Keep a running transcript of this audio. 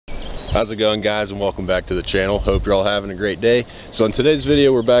How's it going, guys, and welcome back to the channel. Hope you're all having a great day. So in today's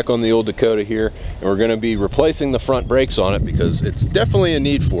video, we're back on the old Dakota here, and we're going to be replacing the front brakes on it because it's definitely a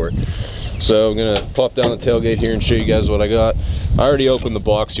need for it. So I'm going to pop down the tailgate here and show you guys what I got. I already opened the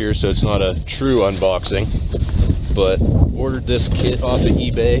box here, so it's not a true unboxing, but ordered this kit off of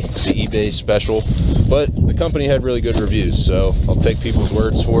eBay, the eBay special, but the company had really good reviews, so I'll take people's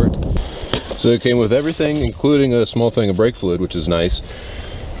words for it. So it came with everything, including a small thing of brake fluid, which is nice.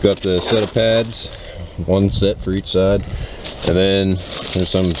 Got the set of pads, one set for each side, and then there's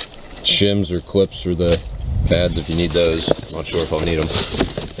some shims or clips for the pads if you need those. I'm not sure if I'll need them.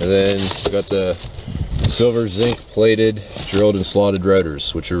 And then got the silver zinc plated drilled and slotted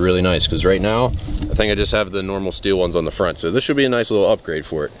rotors, which are really nice because right now I think I just have the normal steel ones on the front, so this should be a nice little upgrade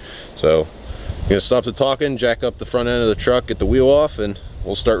for it. So I'm gonna stop the talking, jack up the front end of the truck, get the wheel off, and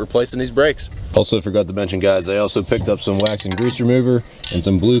we'll start replacing these brakes. Also forgot to mention, guys, I also picked up some wax and grease remover and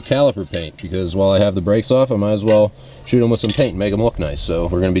some blue caliper paint because while I have the brakes off, I might as well shoot them with some paint and make them look nice. So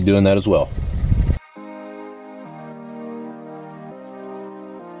we're going to be doing that as well.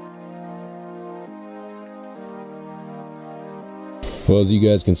 Well, as you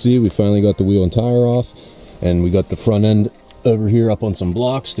guys can see, we finally got the wheel and tire off, and we got the front end over here up on some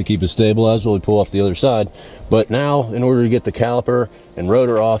blocks to keep it stabilized while we pull off the other side. But now, in order to get the caliper and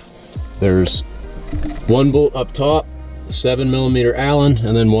rotor off, there's one bolt up top, 7mm Allen,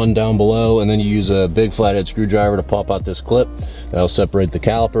 and then one down below, and then you use a big flathead screwdriver to pop out this clip. That'll separate the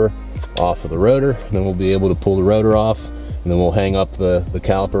caliper off of the rotor. Then we'll be able to pull the rotor off, and then we'll hang up the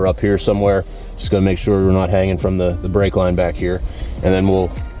caliper up here somewhere. Just gonna make sure we're not hanging from the brake line back here. And then we'll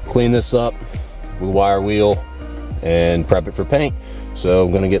clean this up with a wire wheel and prep it for paint. So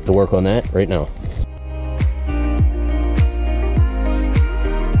I'm gonna get to work on that right now.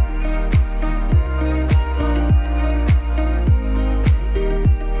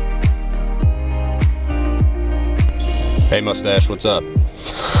 Hey Mustache, what's up?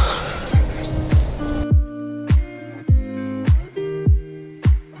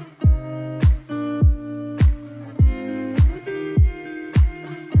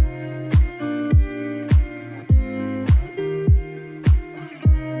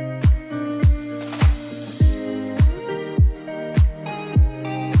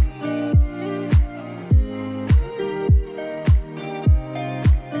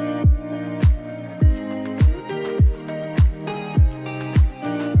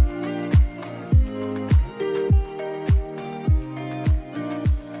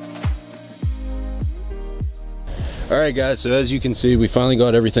 Alright guys, so as you can see, we finally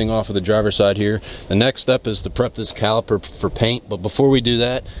got everything off of the driver's side here. The next step is to prep this caliper for paint, but before we do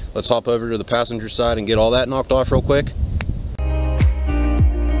that, let's hop over to the passenger side and get all that knocked off real quick.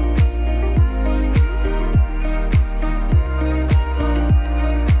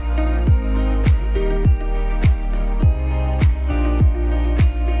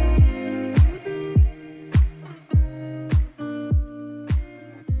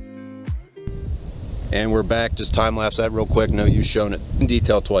 And we're back, just time-lapse that real quick, no use showing it in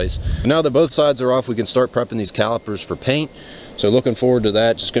detail twice. Now that both sides are off, we can start prepping these calipers for paint. So looking forward to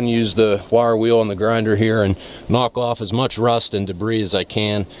that. Just gonna use the wire wheel on the grinder here and knock off as much rust and debris as I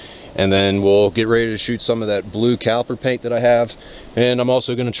can. And then we'll get ready to shoot some of that blue caliper paint that I have. And I'm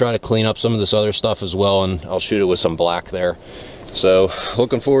also gonna try to clean up some of this other stuff as well, and I'll shoot it with some black there. So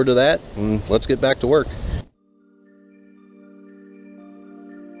looking forward to that, and let's get back to work.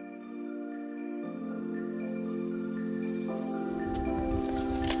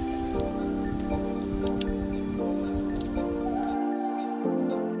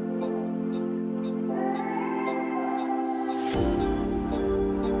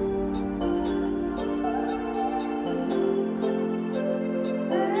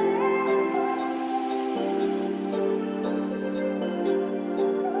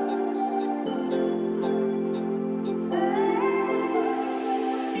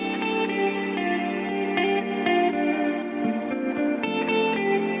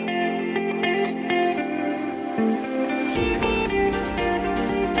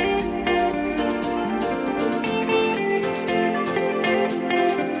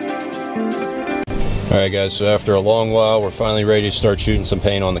 Alright guys, so after a long while, we're finally ready to start shooting some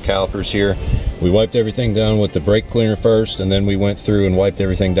paint on the calipers here. We wiped everything down with the brake cleaner first, and then we went through and wiped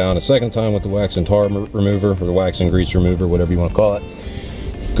everything down a second time with the wax and tar remover, or the wax and grease remover, whatever you want to call it.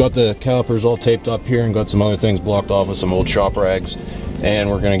 Got the calipers all taped up here and got some other things blocked off with some old shop rags, and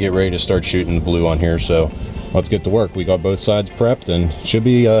we're going to get ready to start shooting the blue on here. So let's get to work. We got both sides prepped and it should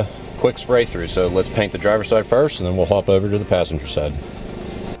be a quick spray through. So let's paint the driver's side first, and then we'll hop over to the passenger side.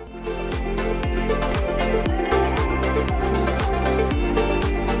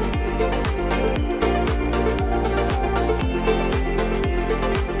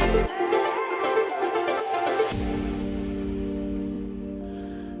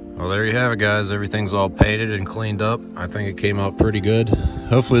 guys, everything's all painted and cleaned up. I think it came out pretty good.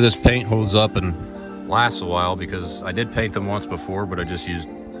 Hopefully this paint holds up and lasts a while, because I did paint them once before, but I just used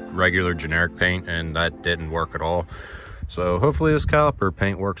regular generic paint and that didn't work at all. So hopefully this caliper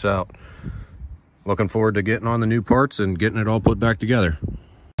paint works out. Looking forward to getting on the new parts and getting it all put back together.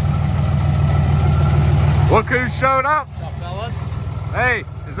 Look who showed up! What's up, fellas? Hey,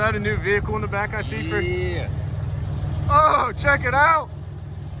 is that a new vehicle in the back I see? Yeah. Oh, check it out!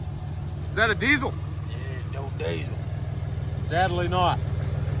 Is that a diesel? Yeah, no diesel. Sadly not.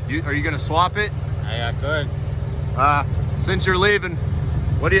 Are you gonna swap it? Hey, I could. Since you're leaving,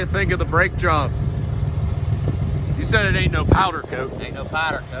 what do you think of the brake job? You said it ain't no powder coat. Ain't no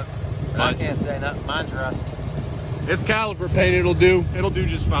powder coat. I can't say nothing. Mine's rusty. It's caliper paint. It'll do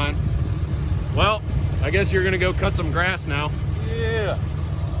just fine. Well, I guess you're gonna go cut some grass now. Yeah.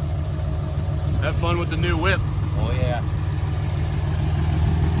 Have fun with the new whip. Oh yeah.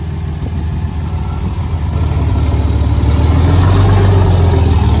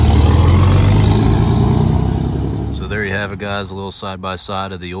 So there you have it, guys, a little side by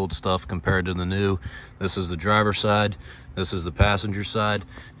side of the old stuff compared to the new. This is the driver's side, this is the passenger side.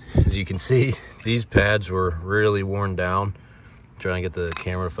 As you can see, these pads were really worn down. I'm trying to get the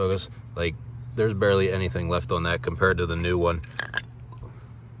camera focus. Like, there's barely anything left on that compared to the new one.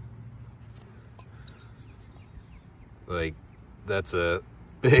 Like, that's a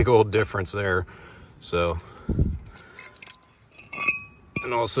big old difference there. So,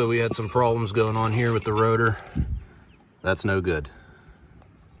 and also we had some problems going on here with the rotor. That's no good.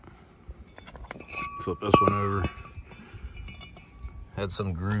 Flip this one over. Had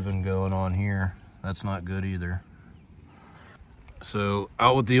some grooving going on here. That's not good either. So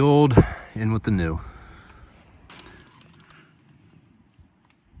out with the old, in with the new.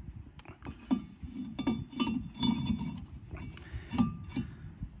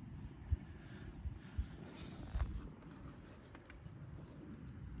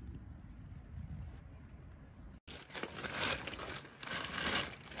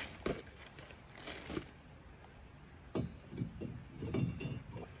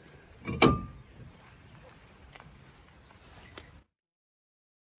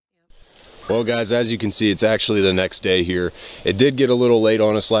 Well guys, as you can see, it's actually the next day here. It did get a little late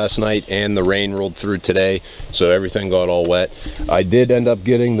on us last night and the rain rolled through today, so everything got all wet. I did end up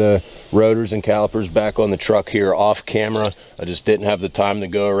getting the rotors and calipers back on the truck here off camera. I just didn't have the time to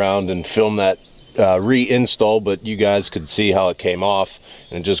go around and film that reinstall, but you guys could see how it came off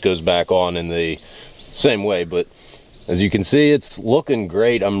and it just goes back on in the same way. But as you can see, it's looking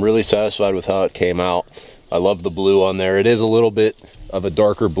great. I'm really satisfied with how it came out. I love the blue on there. It is a little bit of a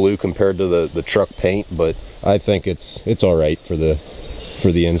darker blue compared to the truck paint, but I think it's all right for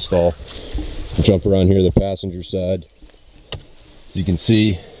the install. Jump around here, the passenger side. As you can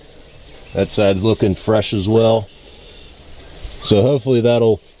see, that side's looking fresh as well. So hopefully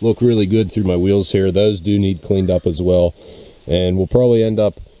that'll look really good through my wheels here. Those do need cleaned up as well. And we'll probably end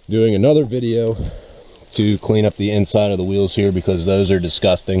up doing another video to clean up the inside of the wheels here, because those are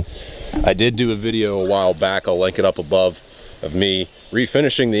disgusting. I did do a video a while back, I'll link it up above, of me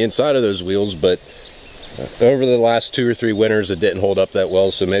refinishing the inside of those wheels, but over the last 2 or 3 winters it didn't hold up that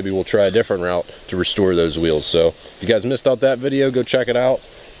well, so maybe we'll try a different route to restore those wheels. So if you guys missed out that video, go check it out.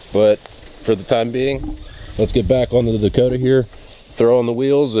 But for the time being, let's get back onto the Dakota here, throw on the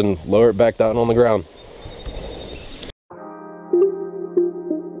wheels and lower it back down on the ground.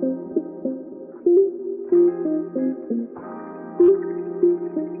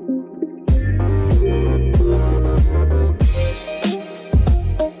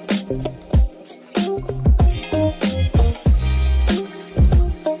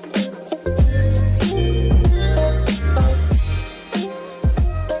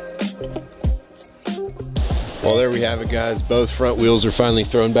 Well, there we have it, guys. Both front wheels are finally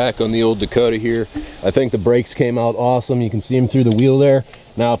thrown back on the old Dakota here. I think the brakes came out awesome. You can see them through the wheel there.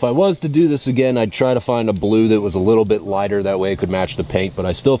 Now, if I was to do this again, I'd try to find a blue that was a little bit lighter. That way it could match the paint, but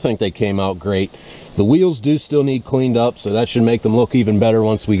I still think they came out great. The wheels do still need cleaned up, so that should make them look even better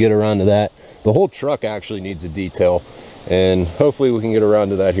once we get around to that. The whole truck actually needs a detail, and hopefully we can get around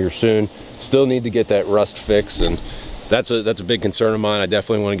to that here soon. Still need to get that rust fixed, and that's a big concern of mine. I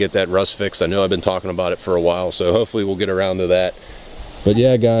definitely want to get that rust fixed. I know I've been talking about it for a while, so hopefully we'll get around to that. But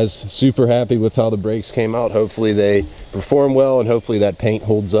yeah, guys, super happy with how the brakes came out. Hopefully they perform well, and hopefully that paint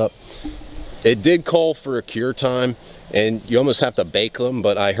holds up. It did call for a cure time, and you almost have to bake them,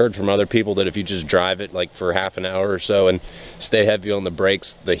 but I heard from other people that if you just drive it like for half an hour or so and stay heavy on the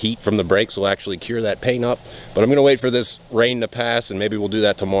brakes, the heat from the brakes will actually cure that paint up. But I'm gonna wait for this rain to pass, and maybe we'll do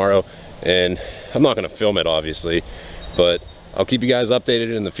that tomorrow. And I'm not gonna film it, obviously, but I'll keep you guys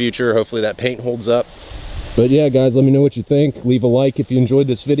updated in the future. Hopefully that paint holds up. But yeah, guys, let me know what you think. Leave a like if you enjoyed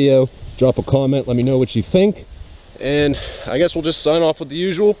this video. Drop a comment, let me know what you think. And I guess we'll just sign off with the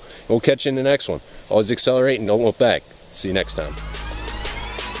usual. We'll catch you in the next one. Always accelerate and don't look back. See you next time.